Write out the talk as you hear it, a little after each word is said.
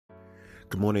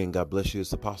Good morning and God bless you.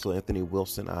 It's Apostle Anthony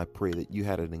Wilson. I pray that you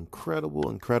had an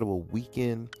incredible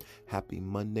weekend. Happy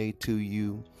Monday to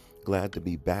you. Glad to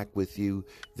be back with you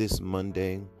this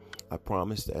Monday.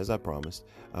 As I promised,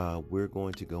 we're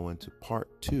going to go into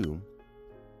part 2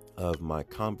 of my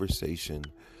conversation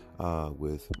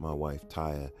with my wife,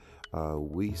 Taya.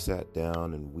 We sat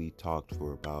down and we talked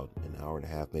for about an hour and a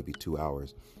half, maybe 2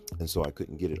 hours. And so I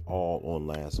couldn't get it all on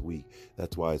last week.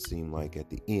 That's why it seemed like at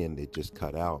the end it just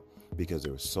cut out, because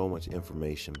there was so much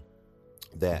information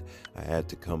that I had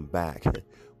to come back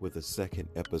with a second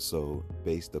episode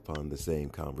based upon the same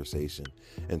conversation.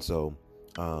 And so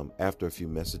after a few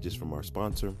messages from our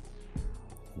sponsor,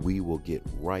 we will get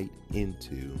right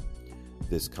into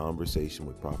this conversation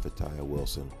with Prophet Taya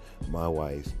Wilson, my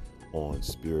wife, on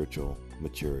spiritual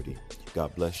maturity.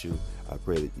 God bless you. I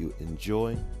pray that you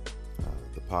enjoy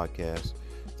the podcast.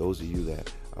 Those of you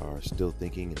that are still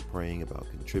thinking and praying about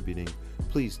contributing,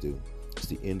 please do. It's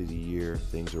the end of the year.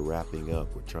 Things are wrapping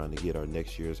up. We're trying to get our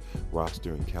next year's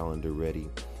roster and calendar ready.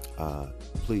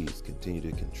 Please continue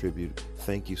to contribute.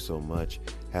 Thank you so much.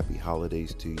 Happy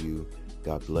holidays to you.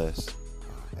 God bless.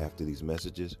 After these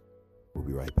messages, we'll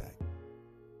be right back.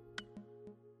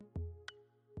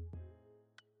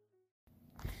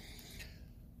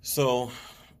 So,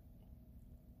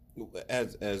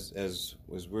 as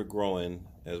we're growing,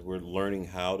 as we're learning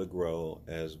how to grow,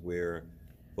 as we're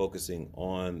focusing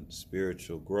on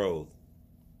spiritual growth,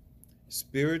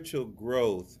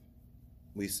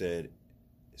 we said,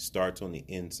 starts on the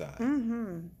inside.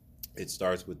 Mm-hmm. It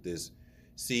starts with this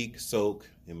seek, soak,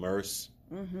 immerse,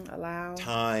 allow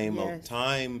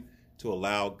time to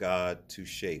allow God to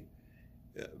shape.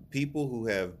 People who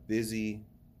have busy,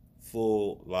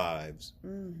 full lives,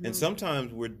 and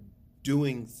sometimes we're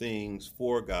doing things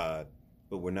for God,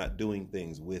 but we're not doing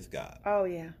things with God. Oh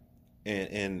yeah.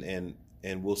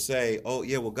 And we'll say, oh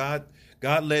yeah, well God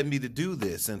led me to do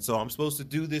this, and so I'm supposed to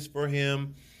do this for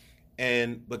Him,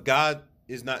 but God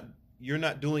is not. You're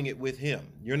not doing it with Him.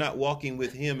 You're not walking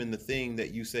with Him in the thing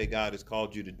that you say God has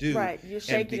called you to do. Right. You're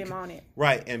shaking Him on it.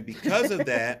 Right. And because of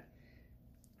that,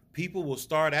 people will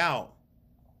start out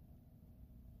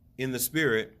in the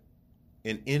spirit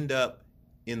and end up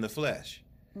in the flesh.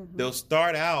 Mm-hmm. They'll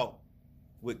start out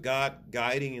with God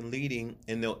guiding and leading,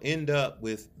 and they'll end up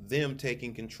with them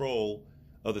taking control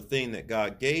of the thing that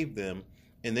God gave them.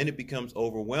 And then it becomes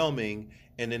overwhelming.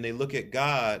 And then they look at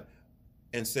God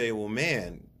and say, well,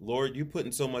 man, Lord, you're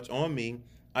putting so much on me.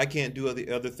 I can't do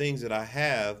the other things that I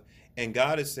have. And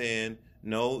God is saying,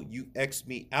 no, you X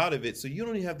me out of it. So you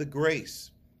don't even have the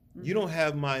grace. Mm-hmm. You don't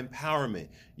have my empowerment.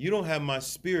 You don't have my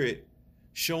spirit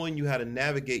showing you how to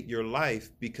navigate your life,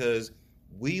 because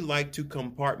we like to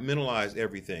compartmentalize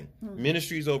everything. Mm-hmm.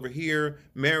 Ministry is over here.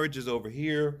 Marriage is over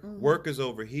here. Mm-hmm. Work is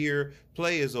over here.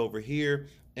 Play is over here.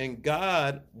 And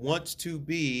God wants to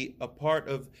be a part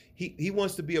of, he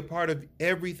wants to be a part of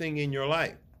everything in your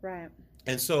life. Right.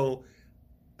 And so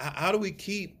how do we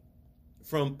keep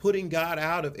from putting God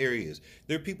out of areas?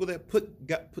 There are people that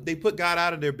put God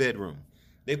out of their bedroom.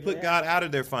 They put God out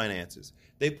of their finances.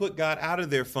 They put God out of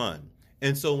their fun.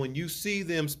 And so when you see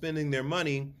them spending their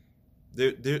money,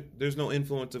 there's no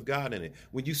influence of God in it.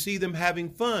 When you see them having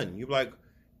fun, you're like,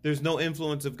 there's no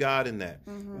influence of God in that.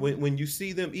 Mm-hmm. When you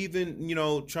see them even,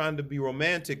 trying to be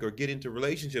romantic or get into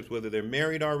relationships, whether they're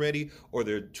married already or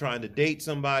they're trying to date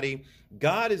somebody,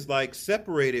 God is like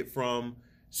separated from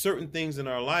certain things in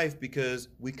our life because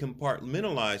we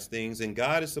compartmentalize things, and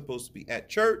God is supposed to be at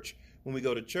church when we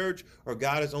go to church, or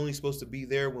God is only supposed to be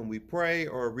there when we pray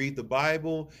or read the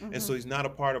Bible. Mm-hmm. And so He's not a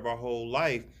part of our whole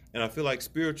life. And I feel like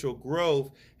spiritual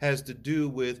growth has to do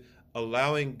with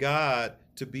allowing God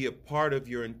to be a part of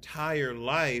your entire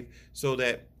life, so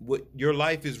that your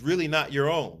life is really not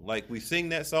your own. Like, we sing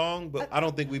that song, but I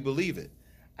don't think we believe it.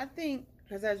 I think,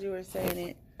 because as you were saying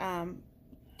it,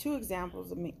 2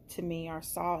 examples to me are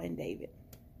Saul and David.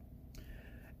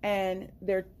 And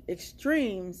they're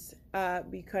extremes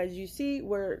because you see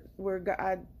where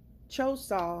God chose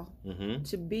Saul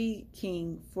to be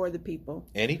king for the people.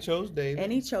 And He chose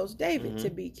David. To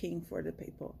be king for the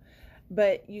people.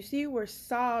 But you see where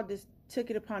Saul just took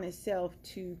it upon himself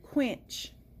to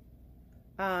quench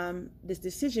this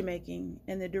decision making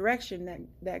and the direction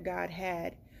that God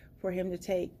had for him to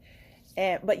take.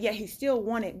 But yet he still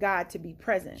wanted God to be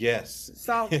present. Yes.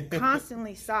 Saul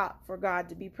constantly sought for God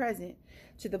to be present,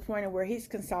 to the point of where he's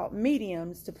consult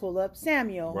mediums to pull up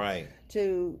Samuel, right,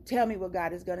 to tell me what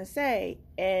God is going to say,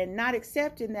 and not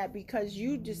accepting that because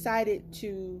you decided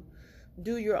to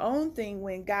do your own thing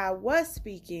when God was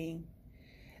speaking,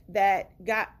 that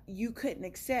God, you couldn't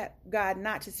accept God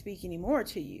not to speak anymore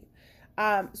to you.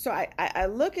 So I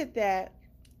look at that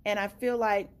And I feel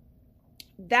like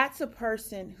that's a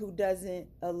person who doesn't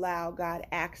allow God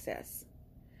access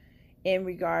in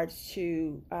regards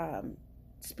to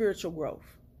spiritual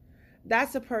growth.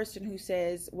 That's a person who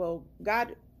says, well,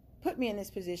 God put me in this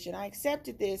position. I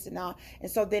accepted this and all. And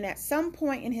so then at some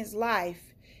point in his life,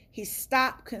 he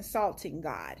stopped consulting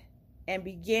God and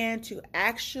began to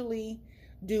actually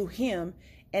do him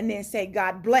and then say,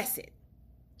 God bless it,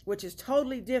 which is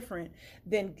totally different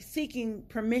than seeking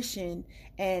permission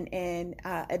and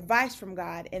advice from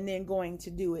God and then going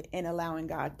to do it and allowing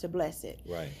God to bless it.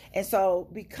 Right. And so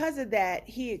because of that,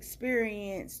 he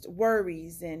experienced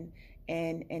worries and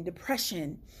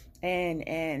depression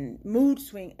and mood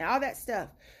swing and all that stuff.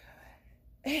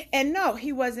 And no,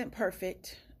 he wasn't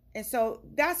perfect. And so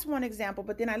that's one example.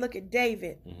 But then I look at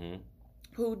David,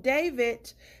 who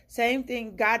David, same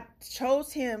thing, God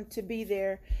chose him to be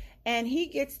there. And he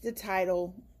gets the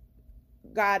title,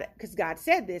 God, because God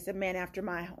said this, a man after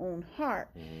my own heart.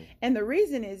 And the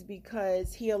reason is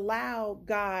because he allowed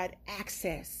God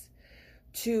access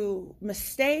to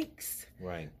mistakes,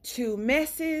 right, to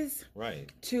messes, right,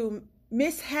 to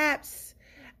mishaps,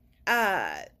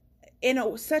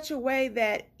 in such a way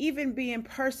that even being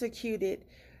persecuted,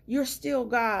 you're still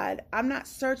God. I'm not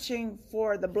searching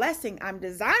for the blessing. I'm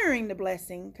desiring the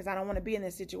blessing because I don't want to be in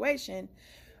this situation,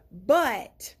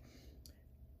 but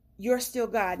you're still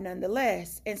God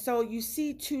nonetheless. And so you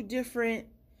see two different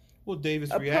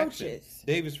David's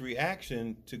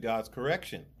reaction to God's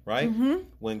correction, right?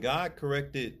 When God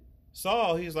corrected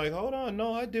Saul, he's like, hold on,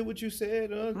 no, I did what you said.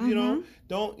 You know,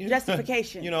 don't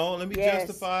justification. Let me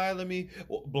justify. Let me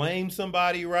blame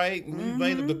somebody, right?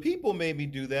 Blame the people made me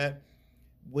do that.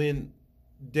 When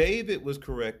David was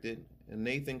corrected, and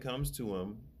Nathan comes to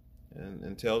him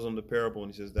and tells him the parable,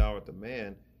 and he says, "Thou art the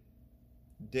man."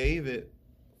 David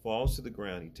falls to the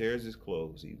ground. He tears his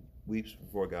clothes. He weeps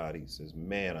before God. He says,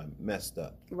 "Man, I messed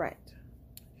up." Right.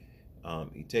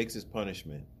 He takes his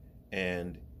punishment,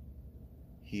 and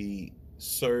he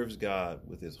serves God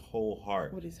with his whole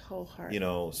heart. With his whole heart.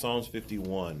 Psalms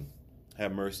 51,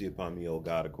 have mercy upon me, O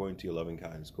God, according to your loving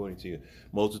kindness, according to your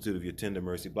multitude of your tender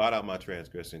mercy. Blot out my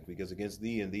transgression, because against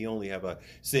thee and thee only have I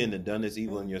sinned and done this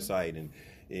evil in your sight. And,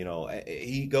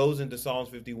 he goes into Psalms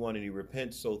 51 and he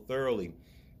repents so thoroughly.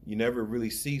 You never really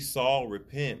see Saul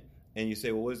repent. And you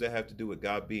say, well, what does that have to do with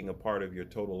God being a part of your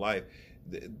total life?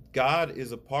 God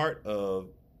is a part of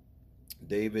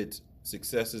David's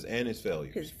successes and his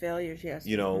failures. His failures, yes.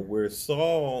 Where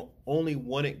Saul only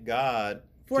wanted God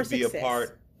for to be success. a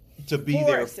part, to be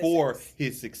there for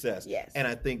his success. Yes. And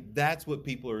I think that's what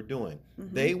people are doing.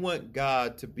 They want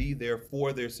God to be there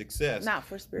for their success. Not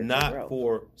for spiritual growth. Not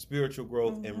for spiritual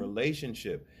growth and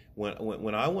relationship.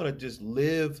 When I want to just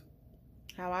live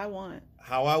how I want,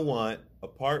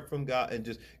 apart from God,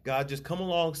 and God just come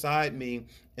alongside me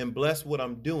and bless what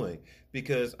I'm doing.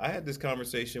 Because I had this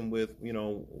conversation with,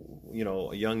 a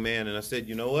young man, and I said,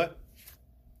 you know what?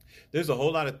 There's a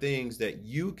whole lot of things that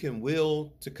you can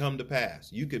will to come to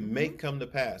pass. You can make come to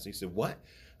pass. He said, what?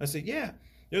 I said, yeah.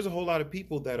 There's a whole lot of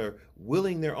people that are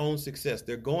willing their own success.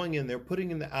 They're going in, they're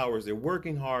putting in the hours, they're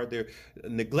working hard, they're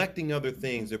neglecting other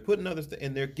things, they're putting other stuff,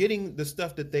 and they're getting the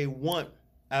stuff that they want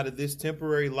out of this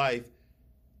temporary life,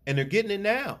 and they're getting it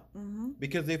now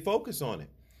because they focus on it.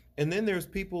 And then there's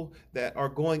people that are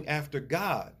going after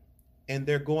God, and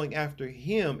they're going after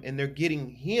him, and they're getting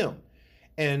him.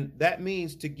 And that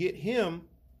means to get him,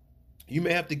 you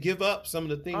may have to give up some of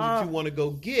the things that you want to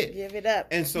go get. Give it up.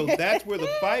 And so that's where the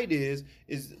fight is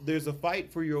there's a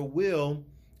fight for your will,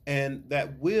 and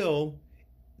that will,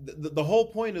 the whole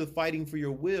point of the fighting for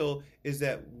your will is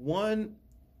that one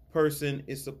person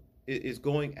is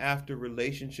going after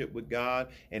relationship with God,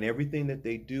 and everything that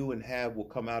they do and have will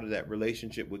come out of that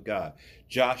relationship with God.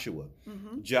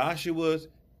 Joshua's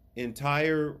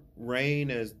entire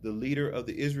reign as the leader of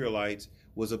the Israelites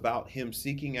was about him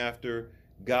seeking after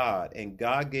God, and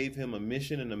God gave him a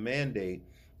mission and a mandate.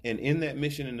 And in that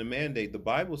mission and the mandate, the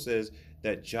Bible says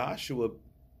that Joshua,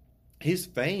 his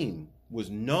fame was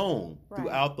known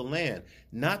throughout the land,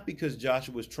 not because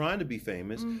Joshua was trying to be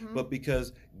famous, but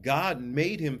because God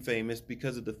made him famous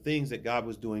because of the things that God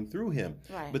was doing through him.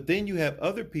 Right. But then you have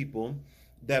other people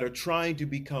that are trying to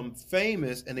become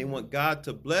famous, and they want God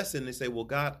to bless it, and they say, well,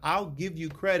 God, I'll give you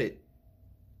credit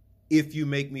if you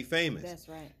make me famous. That's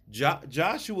right.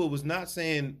 Joshua was not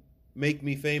saying, make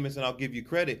me famous and I'll give you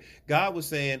credit. God was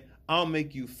saying, I'll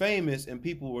make you famous and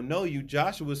people will know you.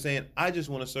 Joshua was saying, I just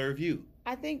want to serve you.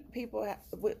 I think people,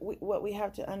 what we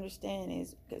have to understand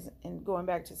is, and going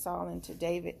back to Saul and to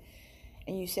David,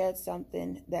 and you said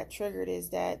something that triggered, is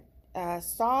that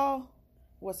Saul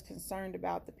was concerned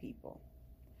about the people.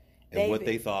 And what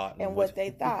they thought. And what they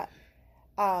thought.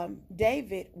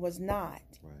 David was not.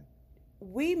 Right.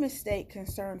 We mistake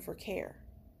concern for care.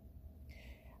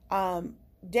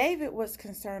 David was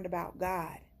concerned about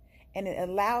God, and it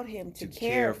allowed him to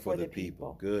care for the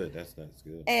people. Good. That's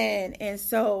good. And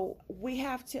so we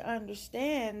have to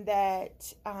understand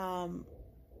that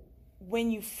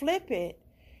when you flip it,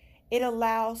 it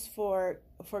allows for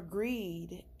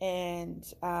greed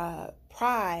and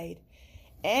pride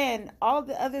and all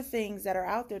the other things that are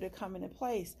out there to come into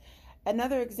place.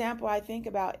 Another example I think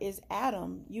about is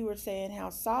Adam. You were saying how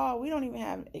Saul, we don't even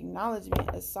have acknowledgement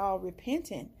of Saul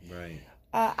repenting. Right.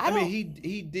 I mean,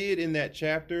 he did in that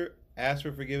chapter ask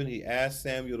for forgiveness. He asked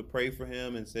Samuel to pray for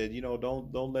him and said,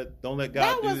 don't let God do this to me.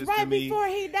 That was right before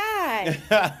he died.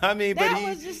 I mean, that but he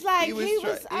was just like he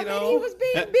was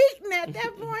being beaten at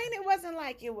that point. It wasn't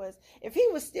like it was. If he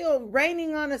was still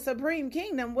reigning on a supreme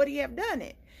kingdom, would he have done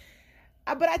it?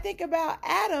 But I think about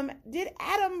Adam. Did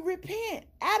Adam repent?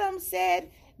 Adam said,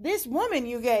 "This woman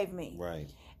you gave me." Right.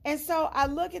 And so I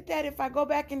look at that. If I go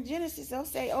back in Genesis, I'll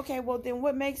say, okay, well then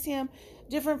what makes him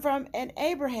different from an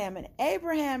Abraham? And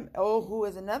Abraham, who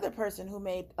is another person who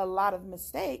made a lot of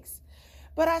mistakes.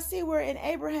 But I see where in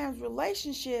Abraham's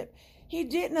relationship, he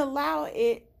didn't allow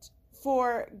it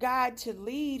for God to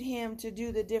lead him to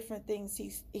do the different things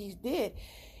he did.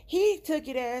 He took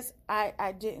it as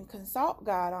I didn't consult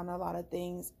God on a lot of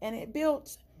things, and it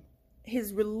built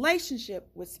his relationship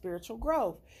with spiritual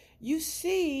growth. You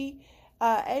see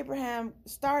Abraham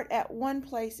start at one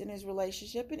place in his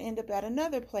relationship and end up at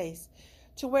another place,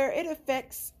 to where it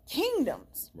affects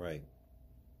kingdoms. Right.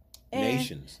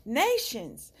 Nations.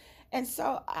 And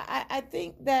so I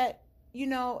think that,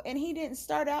 and he didn't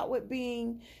start out with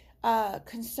being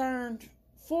concerned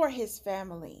for his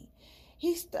family.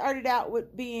 He started out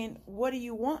with being, what do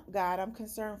you want, God? I'm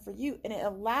concerned for you. And it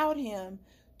allowed him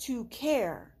to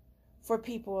care for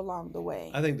people along the way.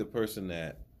 I think the person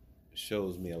that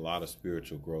shows me a lot of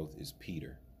spiritual growth is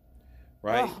Peter.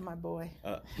 Right? Oh, my boy.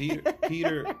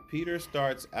 Peter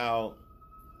starts out,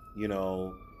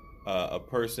 a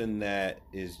person that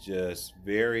is just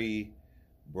very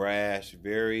brash,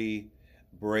 very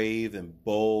brave and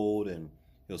bold, and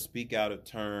he'll speak out of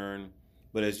turn.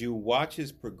 But as you watch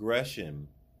his progression,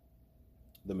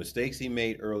 the mistakes he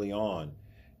made early on,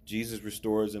 Jesus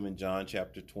restores him in John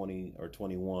chapter 20 or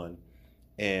 21.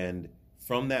 And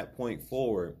from that point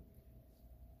forward,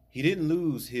 he didn't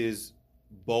lose his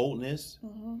boldness,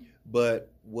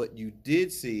 but what you did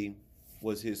see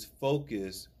was his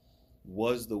focus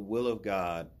was the will of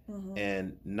God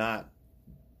and not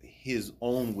his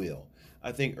own will.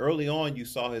 I think early on you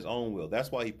saw his own will. That's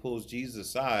why he pulls Jesus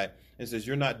aside and says,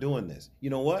 you're not doing this. You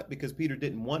know what? Because Peter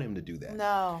didn't want him to do that.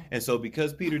 No. And so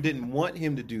because Peter didn't want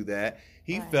him to do that,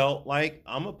 he felt like,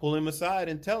 I'm going to pull him aside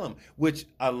and tell him, which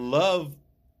I love,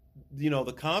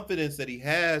 the confidence that he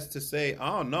has to say,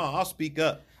 oh, no, I'll speak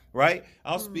up, right?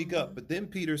 I'll speak up. But then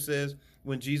Peter says,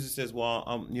 when Jesus says, well,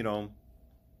 I'm going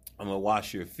to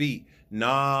wash your feet.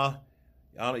 Nah,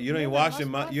 you ain't washing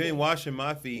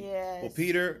my feet. Yes. Well,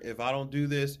 Peter, if I don't do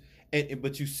this,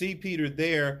 but you see Peter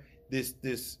there,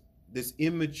 this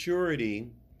immaturity,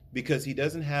 because he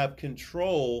doesn't have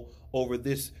control over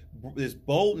this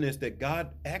boldness that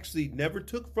God actually never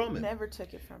took from him. Never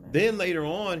took it from him. Then later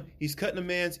on, he's cutting a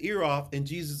man's ear off, and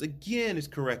Jesus again is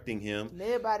correcting him.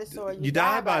 Live by the sword. You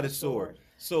die by the sword.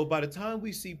 So by the time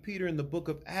we see Peter in the book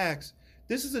of Acts,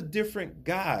 this is a different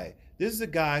guy. This is a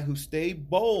guy who stayed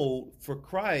bold for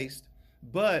Christ,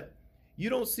 but you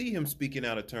don't see him speaking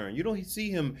out of turn. You don't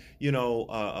see him,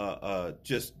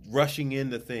 just rushing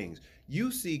into things.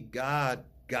 You see God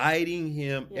guiding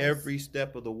him every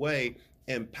step of the way,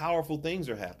 and powerful things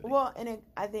are happening. Well, and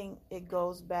I think it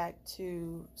goes back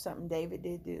to something David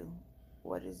did do.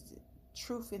 What is it?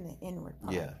 Truth in the inward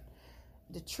part. Yeah.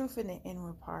 The truth in the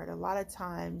inward part. A lot of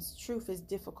times, truth is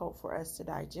difficult for us to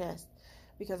digest,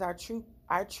 because our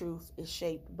truth is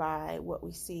shaped by what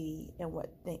we see and what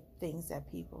things that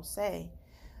people say.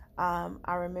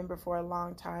 I remember for a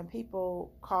long time,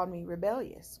 people called me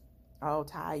rebellious. Oh,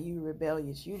 Ty, you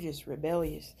rebellious. You just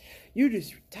rebellious. You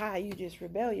just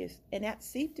rebellious. And that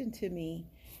seeped into me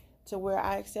to where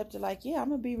I accepted, like, yeah, I'm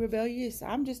going to be rebellious.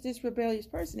 I'm just this rebellious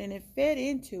person. And it fed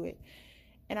into it.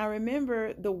 And I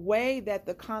remember the way that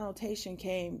the connotation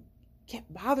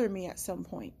kept bothering me at some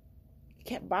point. It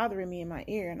kept bothering me in my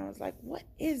ear. And I was like, what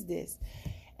is this?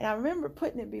 And I remember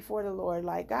putting it before the Lord,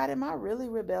 like, God, am I really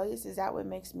rebellious? Is that what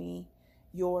makes me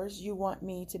yours? You want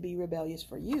me to be rebellious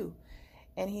for you?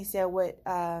 And he said, what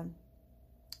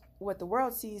the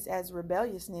world sees as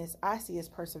rebelliousness, I see as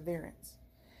perseverance.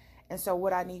 And so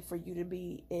what I need for you to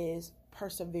be is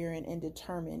persevering and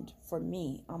determined for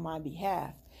me on my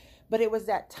behalf. But it was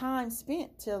that time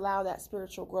spent to allow that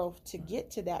spiritual growth to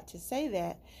get to that, to say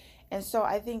that. And so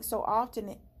I think so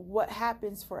often what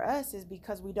happens for us is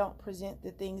because we don't present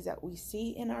the things that we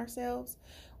see in ourselves.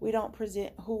 We don't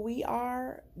present who we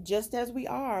are just as we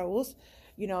are.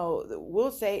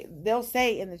 They'll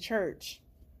say in the church,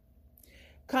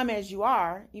 come as you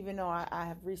are, even though I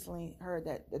have recently heard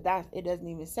that it doesn't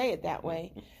even say it that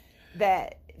way,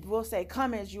 that we'll say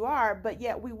come as you are, but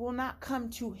yet we will not come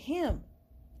to him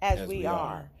as we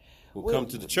are. We'll come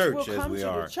to the church as we are. We'll come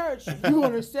to the church if you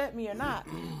want to accept me or not.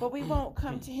 But we won't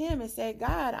come to him and say,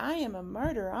 God, I am a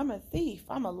murderer. I'm a thief.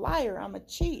 I'm a liar. I'm a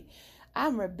cheat.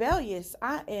 I'm rebellious.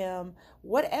 I am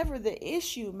whatever the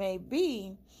issue may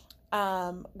be.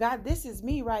 God, this is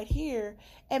me right here.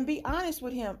 And be honest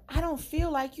with him. I don't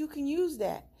feel like you can use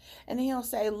that. And he'll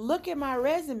say, look at my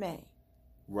resume.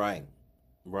 Right.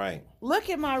 Look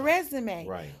at my resume.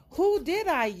 Right. Who did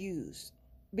I use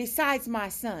besides my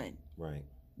son? Right.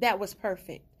 That was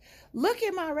perfect. Look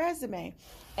at my resume.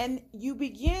 And you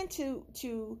begin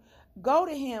to go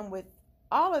to him with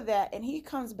all of that, and he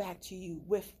comes back to you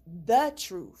with the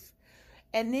truth.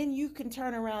 And then you can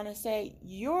turn around and say,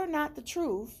 you're not the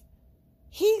truth.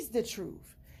 He's the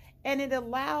truth. And it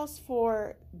allows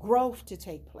for growth to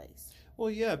take place. Well,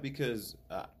 yeah, because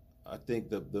I think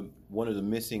the one of the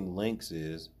missing links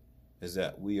is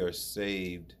that we are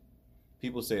saved.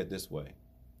 People say it this way,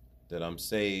 that I'm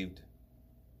saved,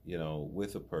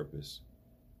 with a purpose,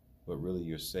 but really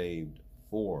you're saved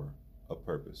for a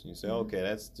purpose. And you say, okay,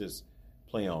 that's just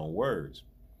play on words.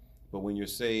 But when you're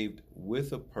saved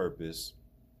with a purpose,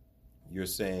 you're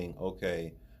saying,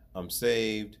 okay, I'm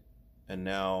saved, and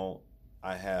now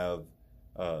I have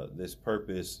this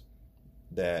purpose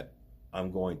that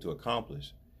I'm going to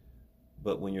accomplish.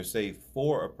 But when you're saved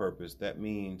for a purpose, that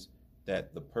means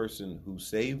that the person who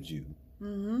saved you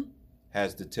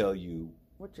has to tell you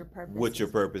what your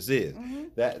purpose is. Mm-hmm.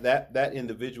 That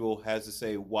individual has to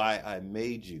say why I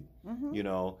made you.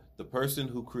 Mm-hmm. The person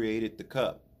who created the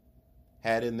cup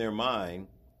had in their mind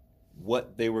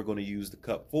what they were going to use the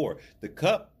cup for. The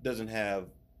cup doesn't have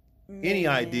any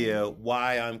idea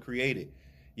why I'm created,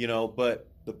 but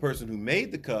the person who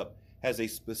made the cup has a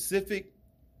specific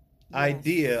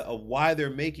idea of why they're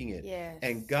making it. Yes.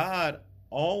 And God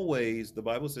always, the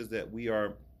Bible says that we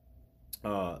are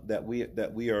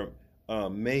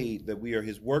made, that we are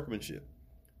his workmanship,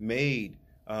 made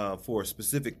for a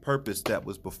specific purpose that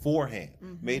was beforehand,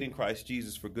 made in Christ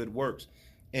Jesus for good works.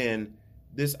 And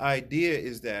this idea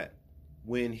is that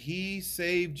when he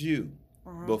saved you,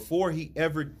 before he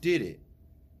ever did it,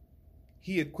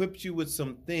 he equipped you with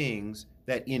some things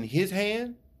that in his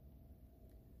hand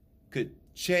could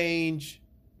change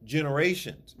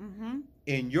generations.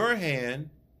 In your hand,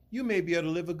 you may be able to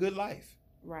live a good life.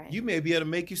 Right. You may be able to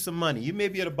make you some money. You may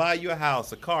be able to buy you a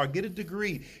house, a car, get a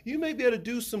degree. You may be able to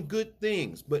do some good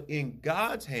things. But in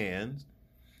God's hands,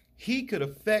 he could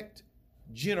affect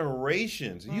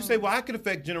generations. You say, well, I could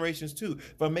affect generations too.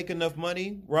 If I make enough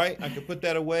money, right, I could put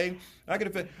that away. I could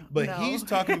affect. But he's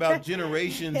talking about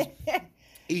generations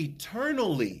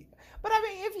eternally. But I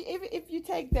mean, if you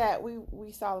take that,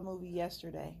 we saw the movie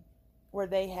yesterday where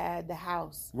they had the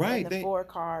house, right, and the 4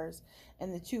 cars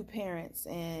and the 2 parents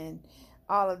and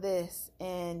all of this,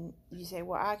 and you say,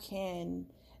 well, I can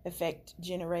affect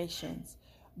generations.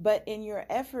 But in your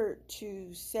effort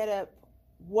to set up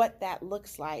what that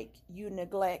looks like, you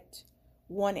neglect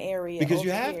one area. Because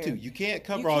you have to. You can't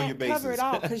cover all your bases. You can't cover it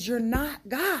all because you're not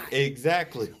God.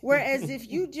 Exactly. Whereas if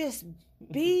you just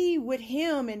be with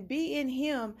him and be in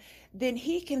him, then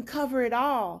he can cover it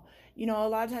all. A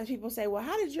lot of times people say, well,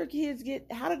 how did your kids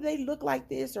how did they look like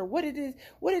this? Or what did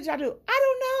y'all do? I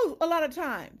don't know a lot of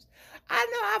times. I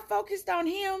know I focused on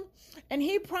him and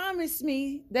he promised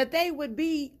me that they would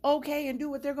be okay and do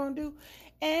what they're going to do.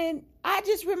 And I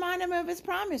just remind him of his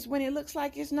promise when it looks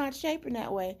like it's not shaping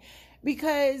that way.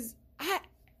 Because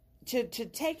to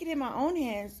take it in my own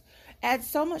hands adds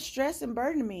so much stress and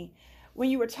burden to me. When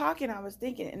you were talking, I was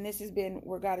thinking, and this has been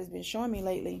where God has been showing me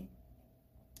lately,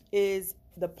 is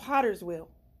the potter's wheel.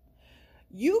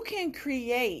 You can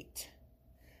create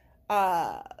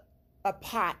a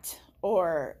pot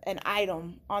or an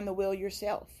item on the wheel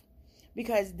yourself,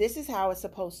 because this is how it's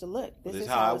supposed to look. This is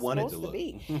how it's supposed to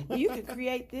be. You can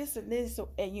create this and this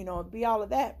and be all of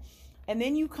that. And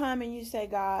then you come and you say,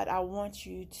 God, I want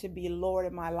you to be Lord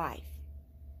of my life.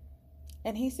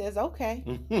 And he says, okay.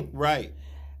 Right.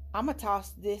 I'm going to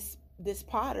toss this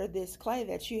pot or this clay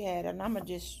that you had, and I'm going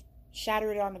to just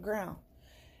shatter it on the ground.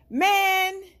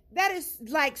 Man, that is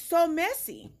like so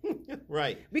messy.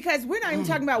 Right. Because we're not even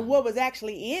talking about what was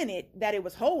actually in it that it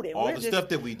was holding. All the stuff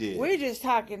that we did. We're just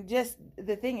talking just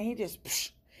the thing, and he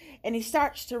just, and he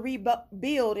starts to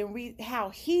rebuild and how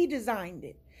he designed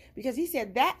it. Because he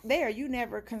said that there, you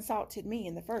never consulted me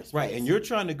in the first place. Right, and you're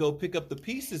trying to go pick up the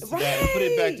pieces to that and put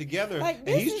it back together, like,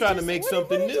 and he's trying to make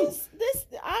something new.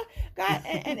 God,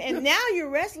 and now you're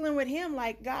wrestling with him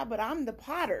like, God, but I'm the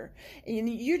potter, and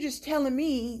you're just telling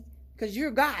me, because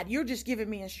you're God, you're just giving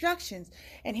me instructions,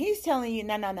 and he's telling you,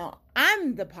 no,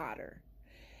 I'm the potter.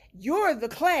 You're the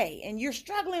clay, and you're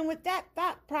struggling with that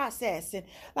thought process. And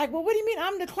like, well, what do you mean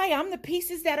I'm the clay? I'm the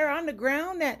pieces that are on the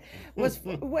ground that was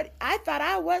what I thought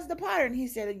I was the potter. And he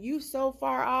said, you so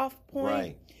far off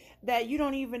point that you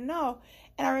don't even know.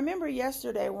 And I remember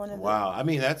yesterday Wow. I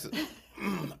mean, that's,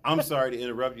 I'm sorry to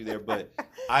interrupt you there, but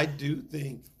I do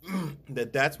think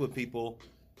that that's what people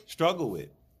struggle with.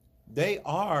 They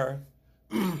are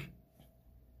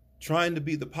trying to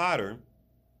be the potter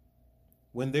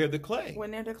when they're the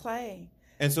clay.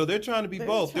 And so they're trying to be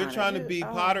both. They're trying to be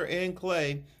potter and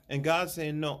clay. And God's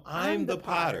saying, no, I'm the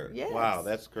potter. Yes. Wow,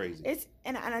 that's crazy.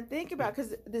 And I think about,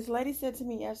 because this lady said to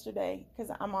me yesterday,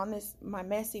 because I'm on my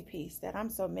messy piece, that I'm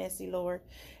so messy, Lord.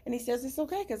 And he says, it's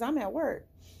okay, because I'm at work.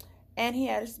 And he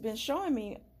has been showing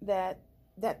me that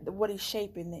what he's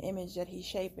shaping, the image that he's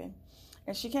shaping.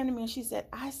 And she came to me and she said,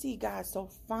 I see God so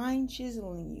fine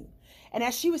chiseling you. And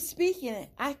as she was speaking,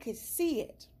 I could see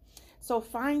it. So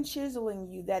fine chiseling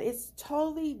you that it's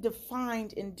totally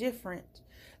defined and different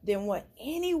than what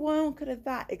anyone could have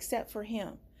thought except for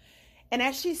him. And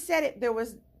as she said it, there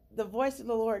was the voice of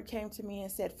the Lord came to me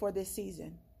and said, for this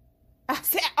season. I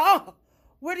said, oh,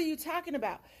 what are you talking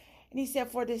about? And he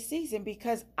said, for this season,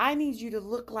 because I need you to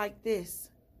look like this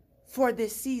for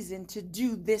this season, to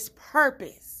do this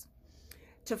purpose,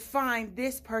 to find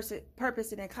this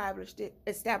purpose and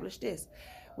establish this.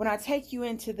 When I take you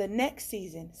into the next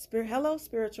season,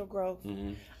 spiritual growth,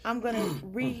 I'm going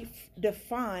to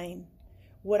redefine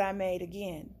what I made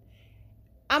again.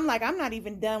 I'm not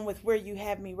even done with where you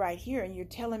have me right here, and you're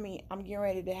telling me I'm getting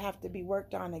ready to have to be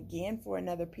worked on again for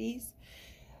another piece.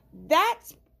 That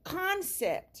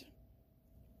concept,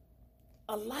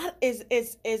 a lot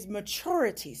is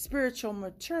maturity, spiritual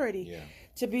maturity,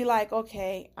 to be like,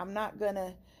 okay, I'm not going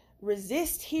to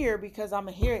resist here because I'm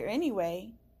here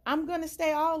anyway. I'm going to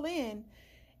stay all in,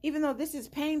 even though this is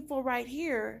painful right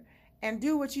here, and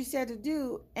do what you said to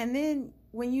do. And then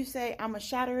when you say, I'm going to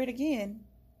shatter it again,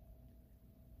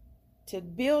 to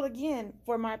build again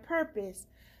for my purpose,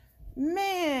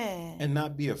 man. And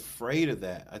not be afraid of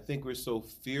that. I think we're so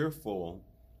fearful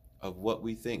of what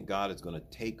we think God is going to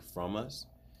take from us.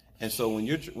 And so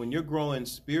when you're growing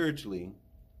spiritually,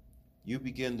 you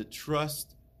begin to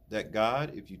trust that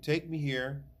God, if you take me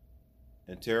here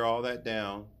and tear all that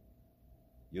down,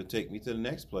 you'll take me to the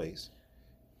next place.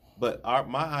 But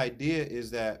my idea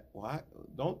is that,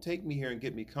 don't take me here and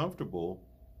get me comfortable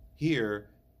here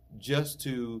just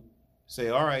to say,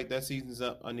 all right, that season's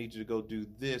up. I need you to go do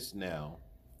this now.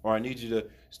 Or I need you to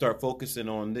start focusing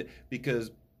on this.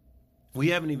 Because we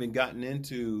haven't even gotten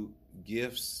into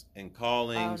gifts and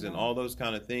callings and all those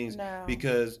kind of things. No.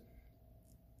 Because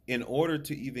in order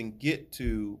to even get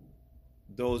to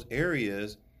those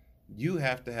areas, you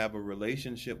have to have a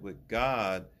relationship with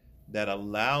God that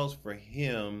allows for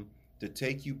him to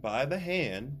take you by the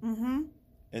hand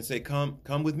and say, come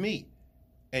with me.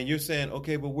 And you're saying,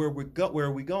 okay, but where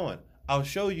are we going? I'll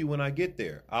show you when I get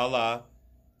there. A la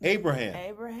Abraham.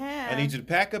 I need you to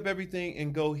pack up everything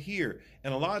and go here.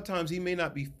 And a lot of times he may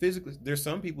not be physically, there's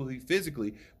some people who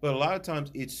physically, but a lot of times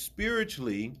it's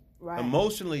spiritually,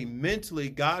 emotionally, mentally,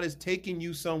 God is taking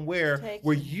you somewhere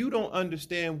where you don't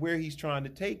understand where he's trying to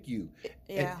take you.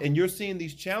 And you're seeing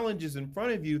these challenges in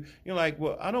front of you. You're like,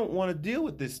 well, I don't want to deal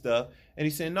with this stuff. And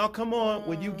he's saying, no, come on.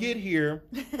 When you get here,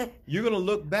 you're going to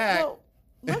look back. Well,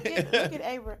 look at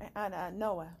Abraham,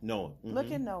 Noah.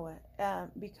 Look at Noah,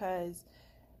 because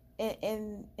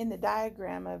in the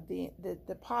diagram of the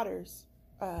potter's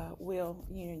wheel,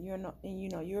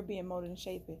 you're being molded and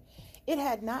shaped. It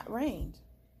had not rained.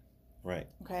 Right.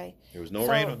 Okay. There was no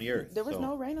rain on the earth. There was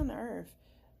no rain on the earth.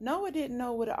 Noah didn't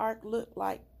know what an ark looked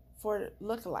like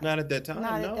Not at that time.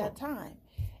 At that time.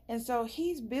 And so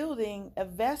he's building a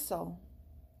vessel.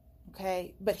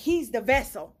 Okay. But he's the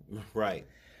vessel. Right.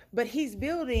 But he's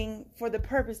building for the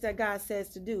purpose that God says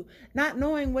to do, not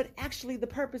knowing what actually the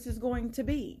purpose is going to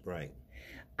be. Right.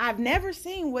 I've never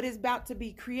seen what is about to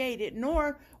be created,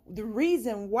 nor the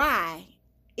reason why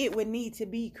it would need to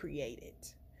be created.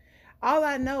 All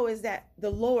I know is that the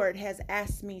Lord has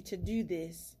asked me to do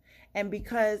this. And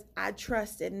because I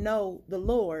trust and know the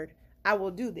Lord, I will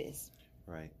do this.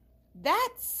 Right.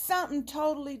 That's something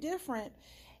totally different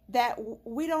that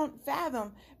we don't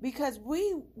fathom, because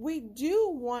we do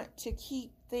want to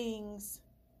keep things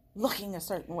looking a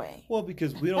certain way. Well,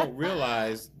 because we don't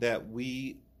realize that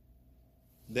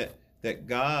that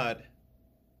God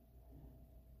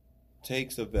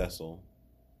takes a vessel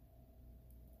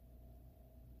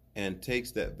and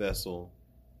takes that vessel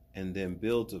and then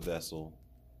builds a vessel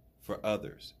for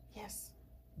others. Yes.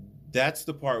 That's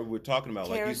the part we're talking about.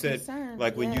 Like you said, concern.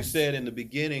 like when you said in the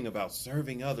beginning about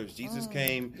serving others, Jesus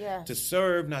came to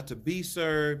serve, not to be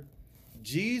served.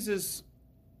 Jesus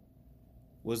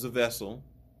was a vessel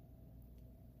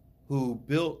who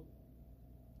built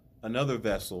another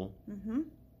vessel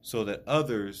so that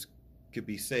others could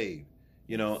be saved.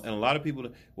 You know, and a lot of people,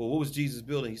 well, what was Jesus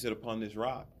building? He said, upon this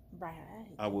rock,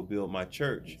 I will build my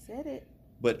church. He said it.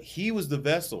 But he was the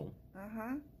vessel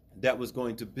that was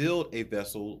going to build a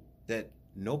vessel that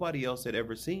nobody else had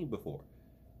ever seen before.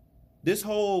 This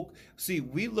whole, see,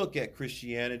 we look at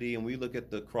Christianity and we look at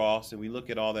the cross and we look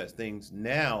at all that things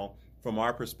now from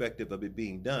our perspective of it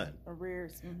being done.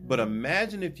 But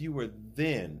imagine if you were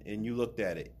then and you looked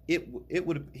at it, it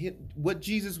would have hit what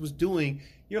Jesus was doing.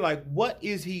 You're like, what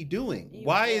is he doing?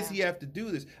 Why does he have to do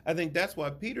this? I think that's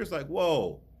why Peter's like,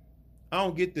 whoa, I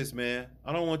don't get this, man.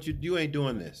 I don't want you ain't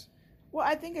doing this. Well,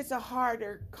 I think it's a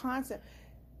harder concept.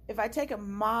 If I take a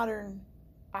modern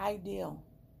ideal,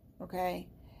 okay,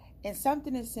 and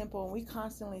something as simple, and we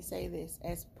constantly say this,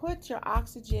 as put your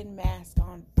oxygen mask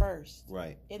on first.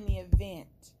 Right. In the event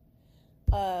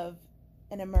of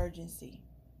an emergency,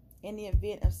 in the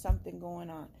event of something going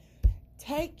on.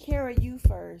 Take care of you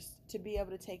first to be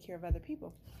able to take care of other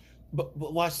people. But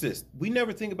watch this. We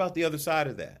never think about the other side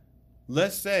of that.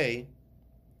 Let's say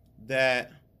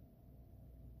that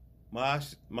my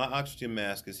oxygen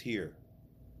mask is here,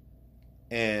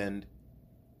 and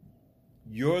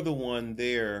you're the one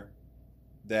there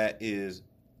that is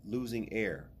losing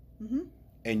air,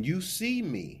 and you see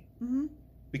me,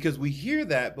 because we hear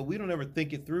that, but we don't ever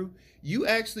think it through. You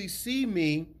actually see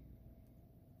me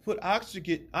put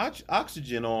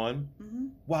oxygen on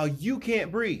while you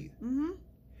can't breathe.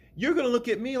 You're going to look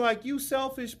at me like, you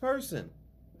selfish person.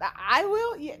 I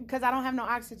will, because I don't have no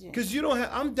oxygen. Because you don't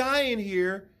have, I'm dying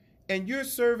here and you're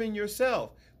serving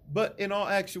yourself. But in all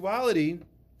actuality,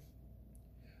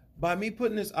 by me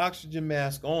putting this oxygen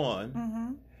mask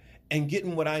on and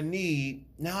getting what I need,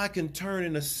 now I can turn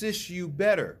and assist you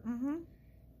better.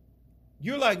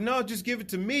 You're like, no, just give it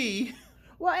to me.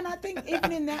 Well, and I think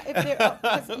even in that, if there,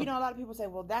 because a lot of people say,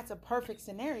 well, that's a perfect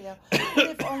scenario. What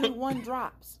if only one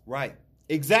drops? Right.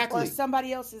 Exactly. Or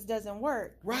somebody else's doesn't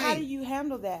work. Right. How do you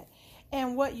handle that?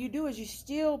 And what you do is you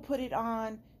still put it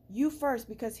on you first,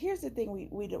 because here's the thing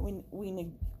we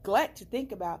neglect to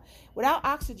think about. Without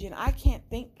oxygen, I can't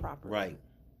think properly. Right.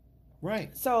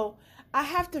 Right. So I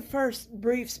have to first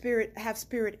breathe spirit, have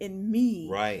spirit in me.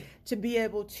 Right. To be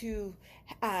able to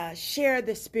share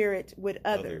the spirit with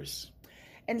others.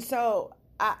 And so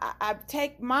I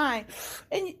take mine,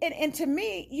 and to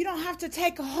me, you don't have to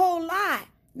take a whole lot.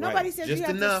 Nobody says you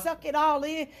have to suck it all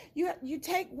in. You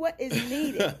take what is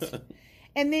needed,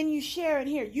 and then you share it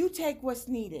here. You take what's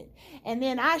needed, and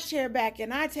then I share back,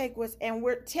 and I take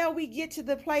till we get to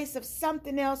the place of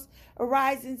something else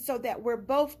arising, so that we're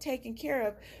both taken care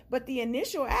of. But the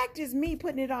initial act is me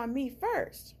putting it on me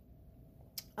first.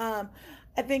 I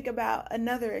think about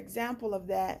another example of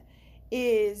that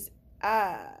is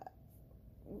I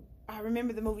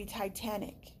remember the movie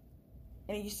Titanic,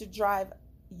 and it used to drive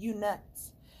you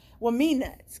nuts. Well, me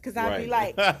nuts, because I'd be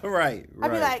like, I'd be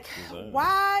like,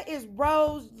 why is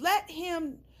Rose, let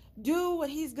him do what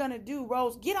he's gonna do.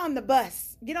 Rose, get on the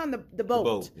bus, get on the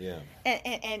boat,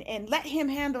 and let him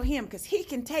handle him, because he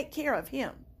can take care of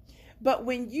him. But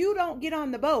when you don't get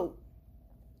on the boat,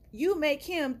 you make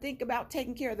him think about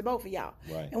taking care of the both of y'all.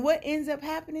 Right. And what ends up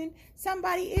happening?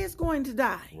 Somebody is going to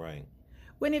die. Right.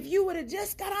 When if you would have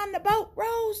just got on the boat,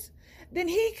 Rose, then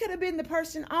he could have been the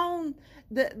person on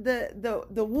the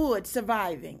wood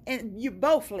surviving, and you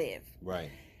both live. Right.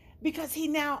 Because he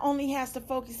now only has to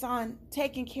focus on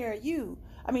taking care of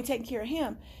taking care of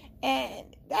him.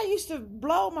 And that used to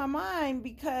blow my mind,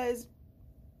 because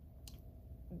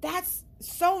that's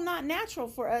so not natural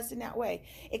for us in that way,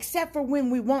 except for when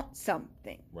we want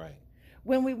something. Right.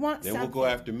 When we want then something. Then we'll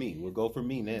go after me. We'll go for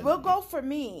me now. We'll go for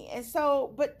me. And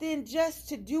so, but then just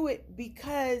to do it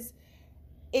because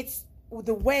it's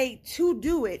the way to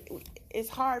do it, it's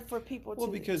hard for people to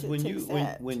because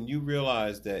accept. when you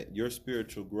realize that your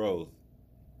spiritual growth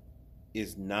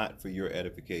is not for your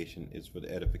edification, it's for the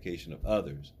edification of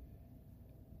others,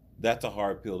 that's a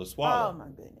hard pill to swallow. Oh my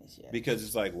goodness, yeah. Because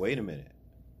it's like, wait a minute.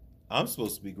 I'm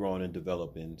supposed to be growing and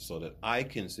developing so that I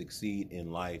can succeed in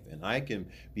life and I can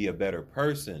be a better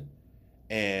person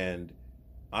and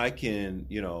I can,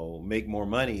 make more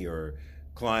money or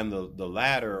climb the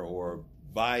ladder or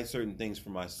buy certain things for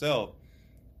myself.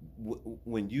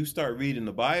 When you start reading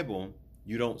the Bible,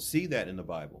 you don't see that in the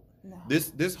Bible. No.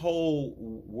 This whole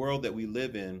world that we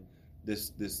live in,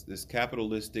 this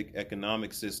capitalistic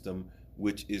economic system,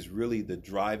 which is really the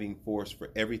driving force for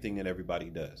everything that everybody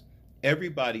does.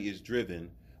 Everybody is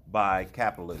driven by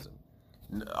capitalism.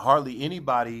 Hardly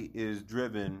anybody is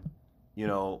driven,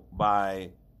 by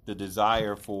the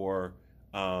desire for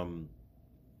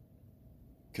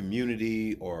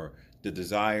community or the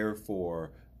desire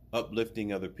for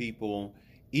uplifting other people.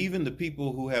 Even the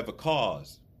people who have a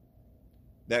cause,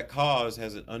 that cause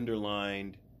has an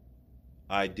underlined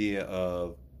idea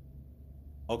of,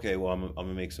 okay, well, I'm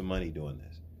gonna make some money doing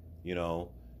this,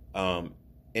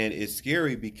 and it's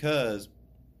scary because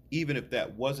even if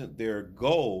that wasn't their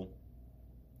goal,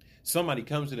 somebody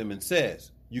comes to them and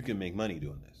says, you can make money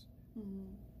doing this. Mm-hmm.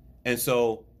 And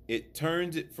so it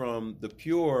turns it from the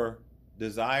pure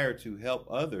desire to help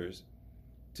others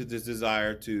to this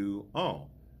desire to, oh,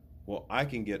 well, I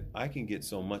can get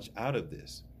so much out of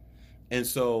this. And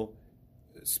so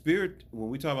when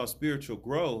we talk about spiritual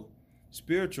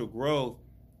growth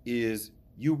is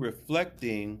you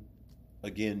reflecting,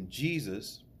 again,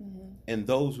 Jesus, mm-hmm. and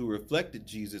those who reflected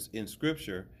Jesus in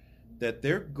Scripture, that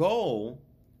their goal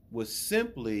was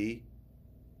simply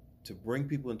to bring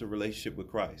people into relationship with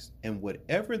Christ. And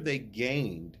whatever they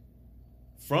gained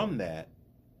from that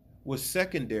was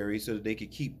secondary so that they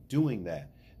could keep doing that.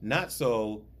 Not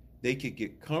so they could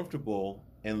get comfortable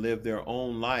and live their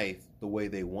own life the way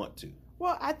they want to.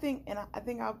 Well, I think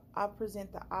I'll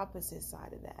present the opposite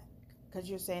side of that, because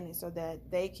you're saying it so that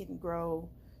they can grow,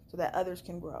 so that others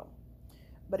can grow.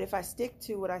 But if I stick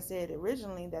to what I said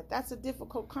originally, that's a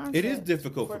difficult concept. It is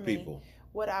difficult for people.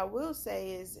 What I will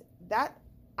say is that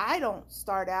I don't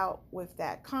start out with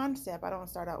that concept. I don't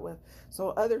start out with so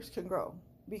others can grow,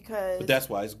 because. But that's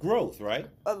why it's growth, right?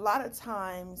 A lot of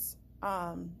times,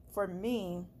 for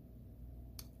me,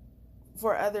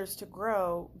 for others to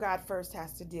grow, God first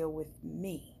has to deal with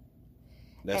me.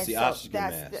 That's the oxygen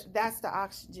mask. That's the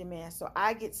oxygen mask. So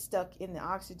I get stuck in the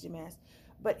oxygen mask.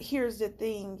 But here's the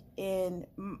thing, in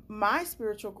my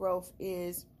spiritual growth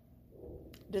is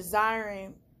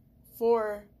desiring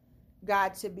for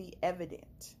God to be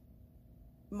evident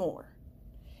more.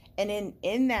 And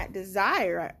in that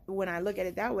desire, when I look at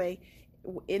it that way,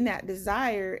 in that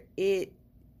desire, it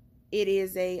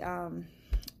is a, I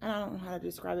don't know how to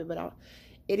describe it, but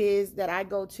it is that I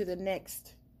go to the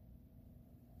next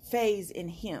phase in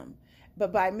Him.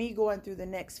 But by me going through the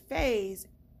next phase,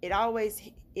 it always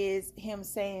is Him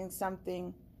saying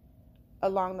something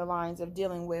along the lines of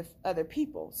dealing with other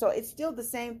people. So it's still the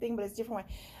same thing, but it's a different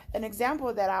way. An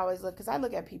example that I always look, because I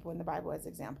look at people in the Bible as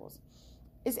examples,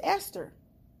 is Esther.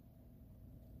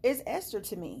 Is Esther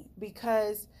to me,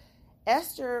 because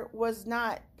Esther was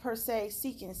not per se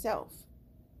seeking self.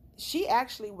 She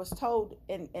actually was told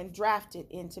and drafted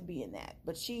into being that,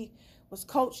 but she was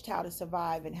coached how to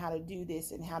survive and how to do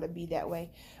this and how to be that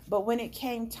way. But when it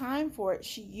came time for it,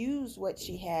 she used what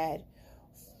she had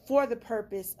for the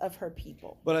purpose of her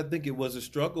people. But I think it was a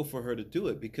struggle for her to do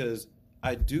it, because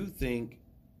I do think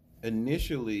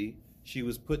initially she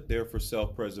was put there for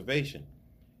self-preservation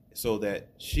so that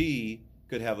she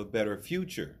could have a better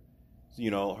future.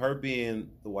 Her being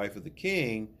the wife of the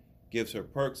king gives her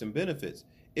perks and benefits.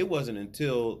 It wasn't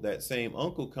until that same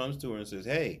uncle comes to her and says,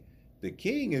 hey, the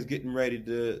king is getting ready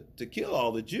to kill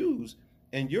all the Jews,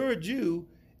 and you're a Jew,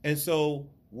 and so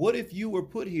what if you were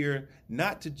put here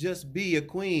not to just be a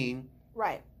queen,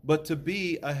 right, but to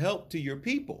be a help to your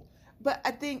people? But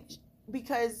I think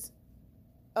because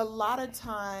a lot of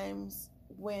times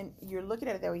when you're looking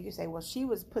at it that way, you say, well, she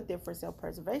was put there for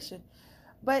self-preservation.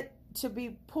 But to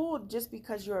be pulled just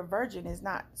because you're a virgin is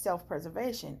not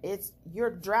self-preservation. It's you're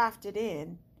drafted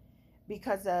in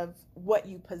because of what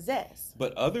you possess.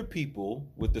 But other people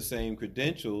with the same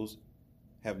credentials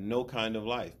have no kind of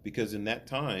life, because in that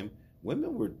time,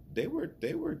 women were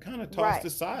kind of tossed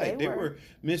aside. They were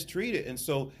mistreated. And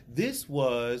so this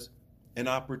was an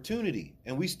opportunity.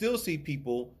 And we still see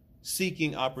people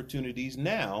seeking opportunities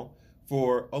now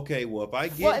for, okay, well, if I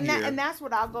get here. And that's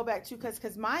what I'll go back to,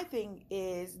 because my thing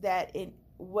is that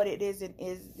what it is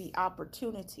the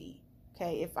opportunity.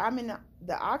 Okay, if I'm in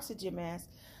the oxygen mask,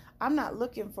 I'm not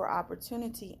looking for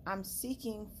opportunity. I'm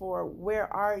seeking for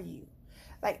where are you?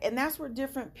 And that's where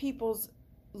different people's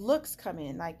looks come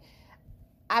in.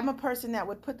 I'm a person that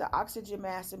would put the oxygen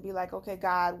mask and be like, okay,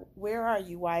 God, where are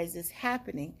you? Why is this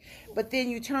happening? But then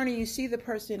you turn and you see the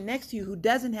person next to you who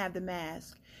doesn't have the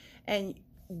mask, and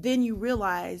then you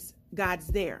realize God's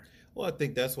there. Well, I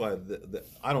think that's why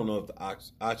I don't know if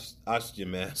the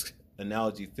oxygen mask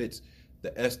analogy fits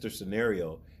the Esther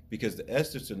scenario, because the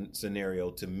Esther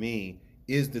scenario to me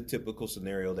is the typical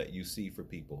scenario that you see for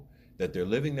people, that they're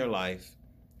living their life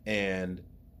and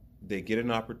they get an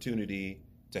opportunity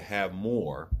to have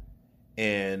more,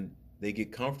 and they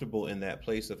get comfortable in that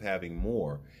place of having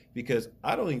more, because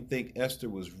I don't even think Esther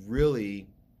was really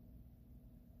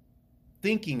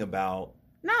thinking about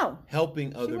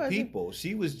helping other people.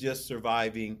 She was just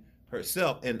surviving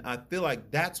herself. And I feel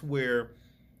like that's where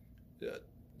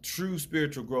true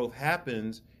spiritual growth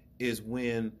happens, is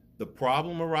when the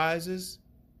problem arises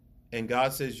and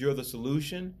God says you're the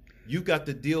solution. You got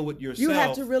to deal with yourself. You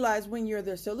have to realize when you're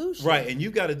the solution. Right. And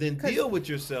you got to then deal with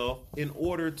yourself in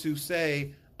order to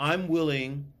say, I'm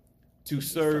willing to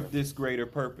serve this greater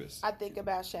purpose. I think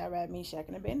about Shadrach, Meshach,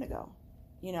 and Abednego.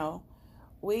 You know,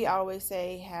 we always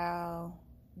say how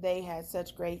they had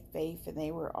such great faith and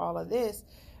they were all of this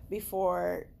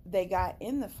before they got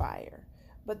in the fire.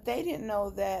 But they didn't know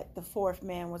that the fourth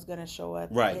man was going to show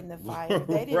up in the fire.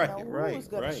 They didn't know who was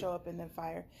going to show up in the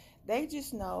fire. They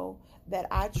just know that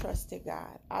I trusted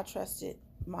God. I trusted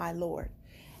my Lord.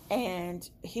 And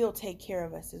he'll take care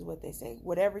of us, is what they say.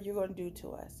 Whatever you're going to do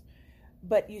to us.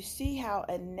 But you see how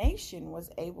a nation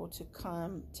was able to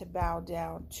come to bow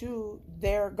down to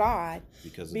their God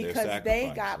because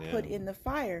they got put in the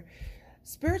fire.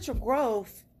 Spiritual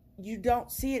growth, you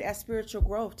don't see it as spiritual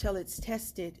growth till it's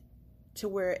tested to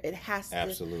where it has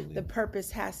to, the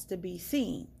purpose has to be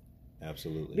seen.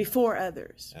 Absolutely. Before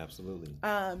others. Absolutely.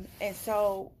 And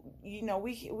so, you know,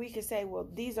 we could say, well,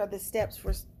 these are the steps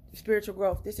for spiritual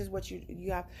growth. This is what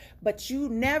you have. But you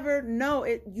never know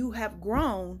it. You have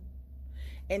grown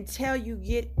until you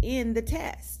get in the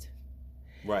test.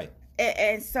 Right.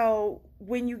 And so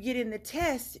when you get in the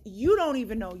test, you don't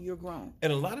even know you're grown.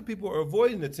 And a lot of people are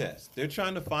avoiding the test. They're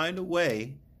trying to find a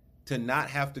way to not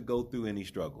have to go through any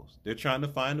struggles. They're trying to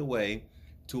find a way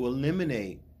to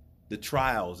eliminate the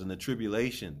trials and the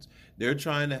tribulations. They're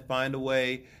trying to find a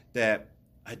way that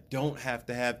I don't have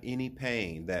to have any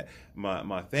pain, that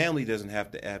my family doesn't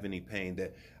have to have any pain,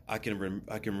 that I can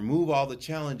remove all the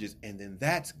challenges, and then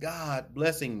that's God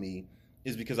blessing me,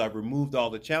 is because I've removed all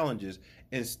the challenges,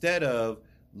 instead of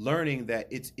learning that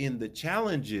it's in the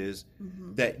challenges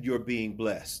that you're being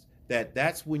blessed.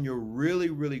 That's when you're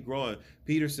really, really growing.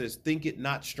 Peter says, think it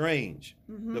not strange,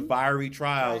 the fiery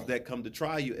trials that come to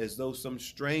try you, as though some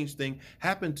strange thing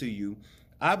happened to you.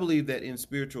 I believe that in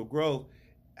spiritual growth,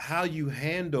 how you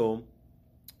handle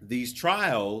these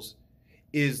trials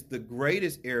is the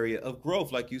greatest area of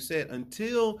growth. Like you said,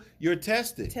 until you're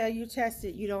tested. Until you're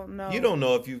tested, you don't know. You don't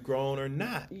know if you've grown or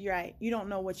not. You're right. You don't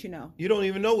know what you know. You don't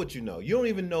even know what you know. You don't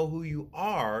even know who you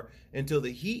are until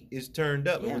the heat is turned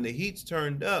up. Yeah. And when the heat's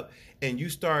turned up and you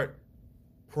start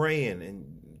praying and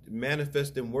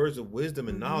manifesting words of wisdom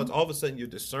and knowledge, all of a sudden your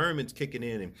discernment's kicking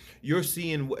in and you're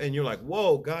seeing, and you're like,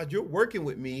 whoa, God, you're working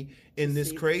with me in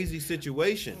this crazy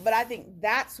situation. But I think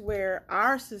that's where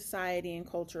our society and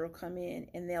culture will come in,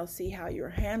 and they'll see how you're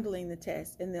handling the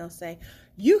test, and they'll say,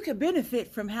 you could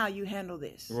benefit from how you handle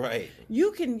this. Right.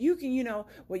 You can,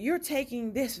 well, you're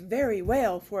taking this very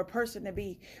well for a person to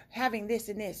be having this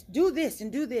and this. Do this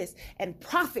and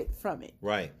profit from it.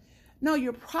 Right. No,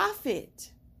 your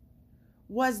profit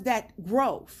was that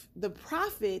growth. The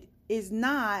profit is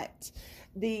not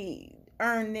the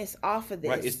earn this off of this.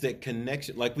 Right, it's that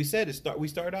connection. Like we said, we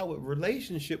start out with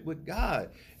relationship with God,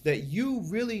 that you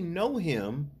really know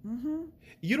him.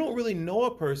 You don't really know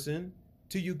a person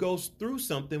till you go through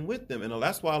something with them. And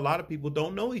that's why a lot of people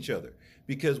don't know each other,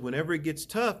 because whenever it gets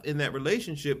tough in that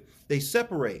relationship, they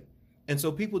separate. And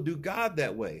so people do God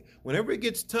that way. Whenever it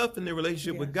gets tough in their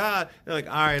relationship with God, they're like,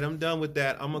 all right, I'm done with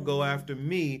that. I'm going to go after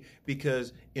me,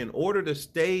 because in order to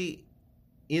stay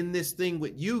in this thing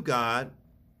with you, God,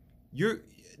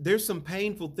 there's some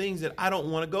painful things that I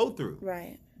don't want to go through.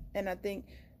 Right. And I think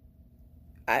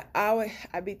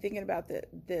I'd be thinking about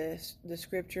the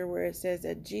scripture where it says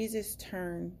that Jesus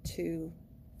turned to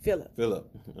Philip.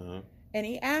 And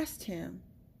he asked him,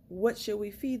 what should we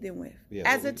feed them with?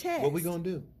 As a test. What we going to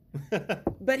do?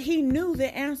 But he knew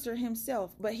the answer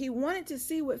himself, but he wanted to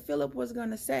see what Philip was going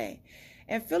to say.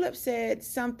 And Philip said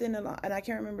something, and I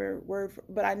can't remember word,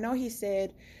 but I know he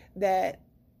said that,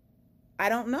 I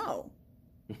don't know.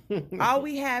 All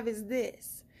we have is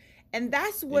this. And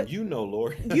that's what, and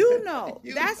Lord. You know.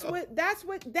 That's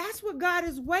what God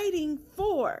is waiting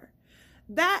for.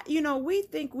 That, we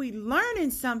think we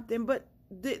learning something, but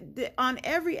on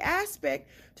every aspect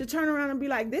to turn around and be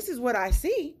like, this is what I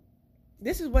see.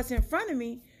 This is what's in front of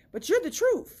me, but you're the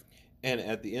truth. And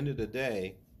at the end of the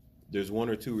day, there's one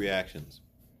or two reactions.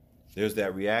 There's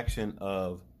that reaction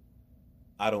of,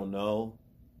 I don't know,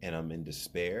 and I'm in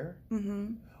despair.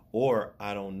 Mm-hmm. Or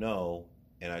I don't know,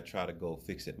 and I try to go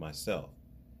fix it myself.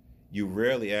 You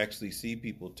rarely actually see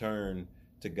people turn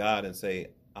to God and say,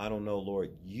 I don't know,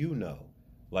 Lord, you know.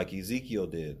 Like Ezekiel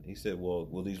did. He said, well,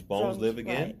 will these bones live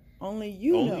again? Right. Only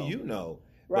you know. Only you know.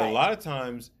 Right. But a lot of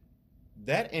times,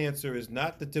 that answer is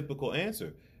not the typical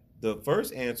answer. The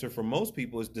first answer for most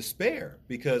people is despair.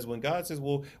 Because when God says,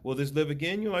 well, will this live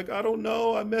again? You're like, I don't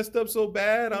know. I messed up so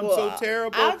bad. I'm so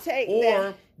terrible. I'll take or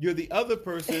that. You're the other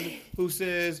person who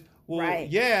says, well, right.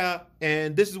 yeah,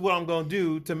 and this is what I'm going to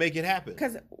do to make it happen.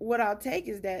 Because what I'll take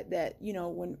is that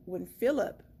when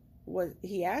Philip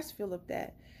he asked Philip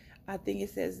that, I think it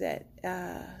says that,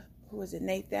 who was it?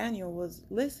 Nathaniel was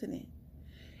listening.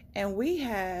 And we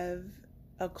have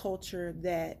a culture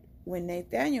that when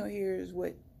Nathaniel hears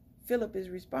what Philip is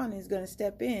responding, is going to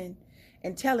step in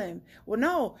and tell him, well,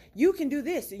 no, you can do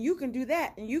this and you can do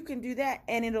that and you can do that.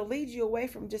 And it'll lead you away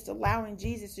from just allowing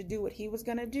Jesus to do what he was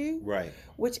going to do. Right.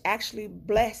 Which actually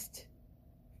blessed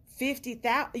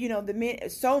 50,000,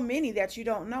 so many that you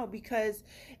don't know, because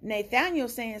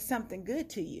Nathaniel's saying something good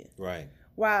to you. Right.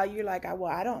 While you're like,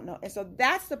 I don't know. And so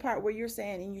that's the part where you're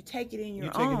saying, and you take it in your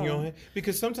own. You take it in your own hand.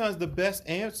 Because sometimes the best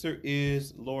answer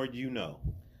is, Lord, you know.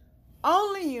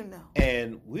 Only you know.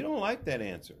 And we don't like that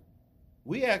answer.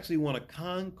 We actually want a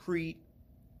concrete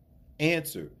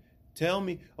answer. Tell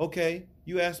me, okay,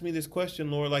 you asked me this question,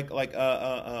 Lord, like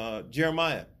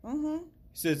Jeremiah. Mm-hmm. He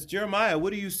says, Jeremiah,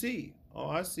 what do you see? Oh,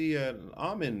 I see an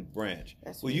almond branch.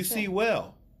 Well, you see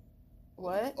well.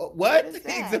 What? What? What is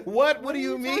that? What do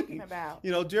you mean? Talking about?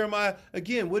 Jeremiah,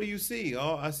 again, what do you see?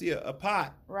 Oh, I see a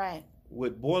pot. Right.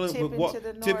 With boiling,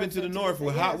 tip into the north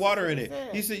with hot water in it.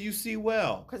 He said, you see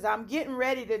well. Because I'm getting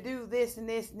ready to do this and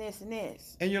this and this and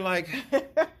this. And you're like,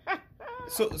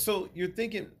 so you're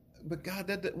thinking, but God,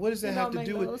 what does that have to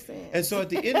do with? Sense. And so at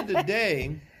the end of the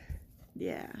day,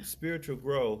 yeah, spiritual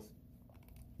growth,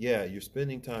 yeah, you're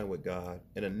spending time with God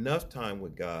and enough time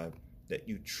with God that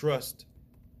you trust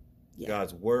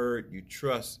God's word, you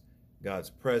trust God's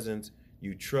presence,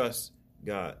 you trust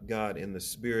God in the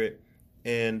spirit.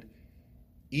 And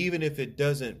even if it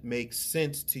doesn't make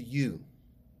sense to you,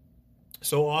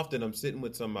 so often I'm sitting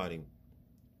with somebody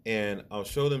and I'll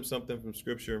show them something from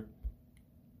scripture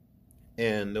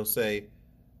and they'll say,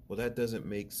 well, that doesn't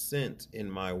make sense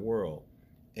in my world.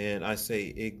 And I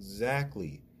say,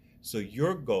 exactly. So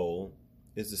your goal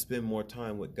is to spend more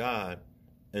time with God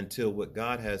until what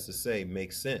God has to say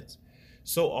makes sense.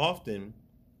 So often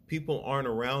people aren't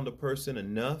around a person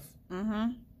enough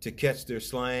to catch their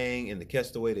slang and to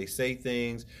catch the way they say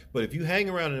things. But if you hang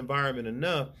around an environment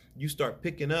enough, you start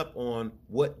picking up on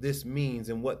what this means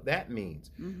and what that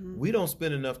means. Mm-hmm. We don't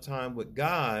spend enough time with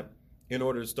God in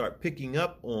order to start picking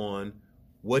up on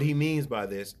what he means by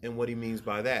this and what he means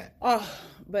by that. Oh,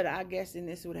 but I guess then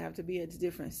this would have to be a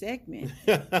different segment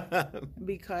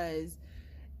because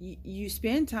you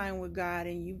spend time with God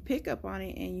and you pick up on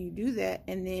it and you do that,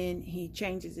 and then he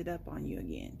changes it up on you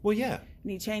again. Well, yeah.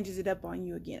 And he changes it up on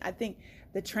you again. I think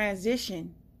the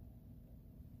transition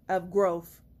of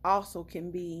growth also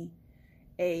can be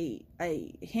a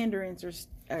hindrance or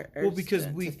well, because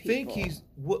we think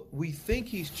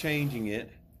he's changing it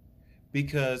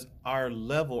because our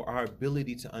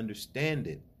ability to understand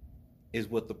it is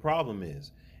what the problem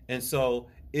is. And so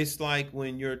it's like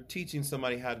when you're teaching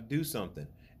somebody how to do something,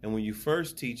 and when you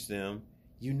first teach them,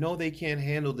 they can't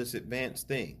handle this advanced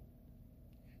thing.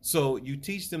 So you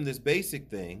teach them this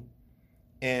basic thing,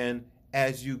 and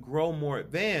as you grow more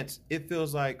advanced, it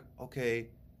feels like, okay,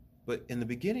 but in the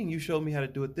beginning you showed me how to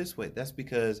do it this way. That's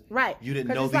because you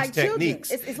didn't know these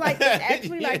techniques. It's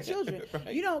actually like children.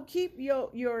 Right. You don't keep your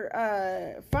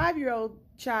 5-year-old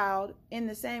child in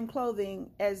the same clothing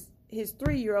as his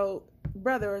 3-year-old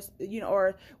brother,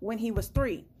 or when he was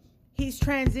 3. He's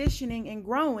transitioning and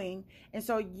growing, and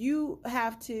so you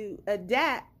have to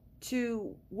adapt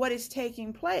to what is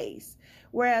taking place.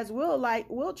 Whereas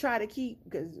we'll try to keep,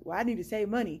 because I need to save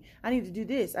money, I need to do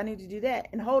this, I need to do that,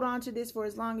 and hold on to this for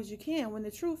as long as you can, when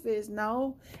the truth is,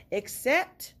 no,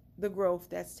 accept the growth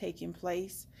that's taking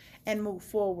place and move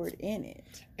forward in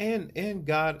it. And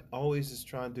God always is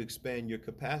trying to expand your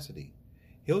capacity.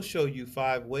 He'll show you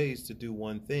 5 ways to do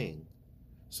one thing,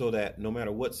 so that no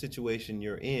matter what situation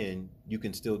you're in, you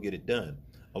can still get it done.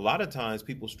 A lot of times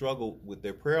people struggle with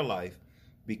their prayer life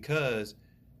because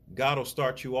God will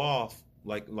start you off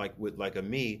like a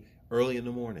me early in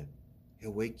the morning.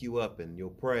 he'll wake you up and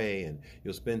you'll pray and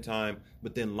you'll spend time.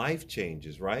 But then life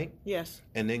changes, right? Yes.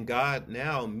 And then God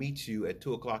now meets you at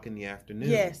 2:00 in the afternoon.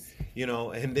 Yes.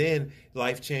 And then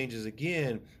life changes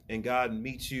again, and God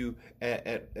meets you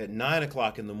at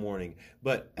 9:00 in the morning.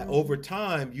 But over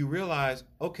time, you realize,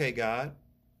 okay, God,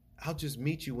 I'll just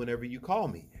meet you whenever you call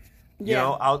me. Yeah.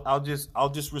 I'll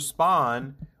just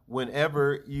respond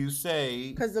whenever you say.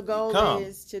 Because the goal come.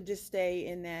 is to just stay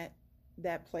in that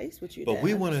place with you. But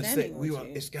we want to say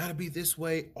it's got to be this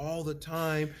way all the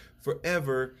time,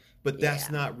 forever. But that's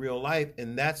not real life,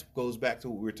 and that goes back to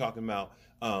what we were talking about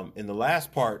in the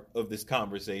last part of this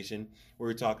conversation, where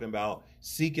we're talking about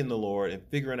seeking the Lord and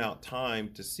figuring out time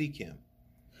to seek Him.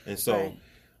 And so,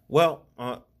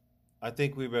 I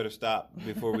think we better stop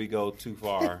before we go too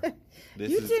far.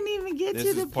 Didn't even get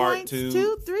to the part points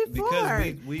 2, 3, 4.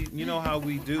 because we you know how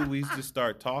we do. We just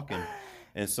start talking,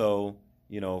 and so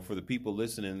for the people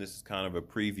listening, this is kind of a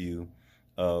preview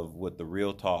of what the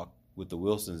real talk with the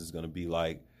Wilsons is going to be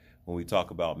like when we talk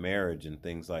about marriage and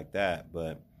things like that.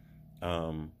 But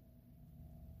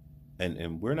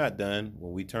and we're not done.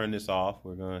 When we turn this off,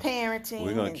 we're going to parenting.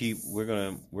 We're going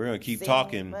to keep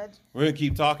talking. We're going to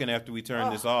keep talking after we turn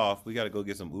this off. We got to go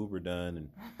get some Uber done and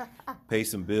pay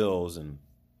some bills. And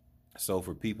so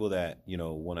for people that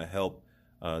want to help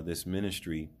this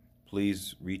ministry,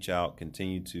 please reach out,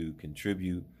 continue to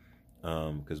contribute,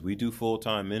 because we do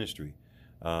full-time ministry.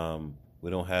 We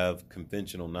don't have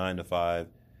conventional 9-to-5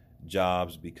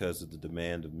 jobs because of the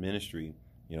demand of ministry.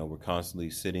 We're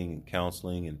constantly sitting and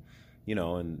counseling, and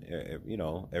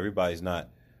everybody's not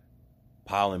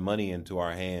piling money into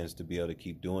our hands to be able to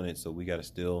keep doing it. So we got to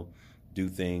still do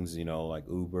things, like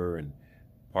Uber and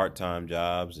part-time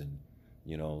jobs and,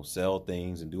 sell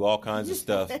things and do all kinds of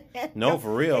stuff. No,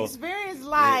 for real. Experience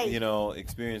life.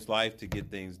 Experience life to get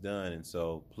things done. And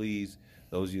so please,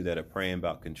 those of you that are praying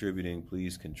about contributing,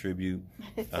 please contribute.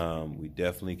 We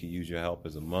definitely could use your help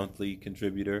as a monthly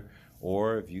contributor.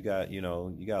 Or if you got, you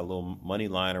got a little money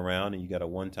lying around and you got a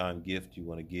one-time gift you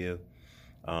want to give,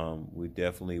 we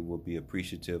definitely will be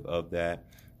appreciative of that.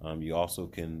 You also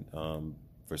can,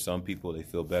 for some people, they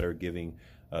feel better giving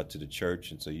to the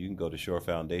church. And so you can go to Shore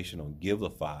Foundation on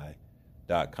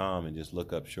Givelify.com and just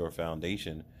look up Shore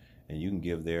Foundation, and you can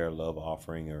give their love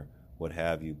offering or what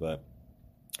have you. But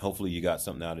hopefully you got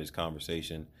something out of this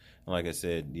conversation. And like I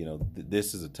said,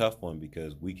 this is a tough one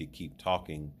because we could keep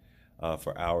talking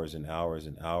for hours and hours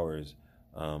and hours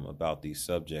about these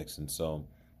subjects. And so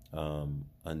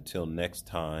until next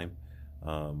time,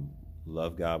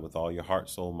 love God with all your heart,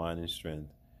 soul, mind, and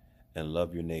strength, and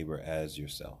love your neighbor as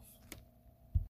yourself.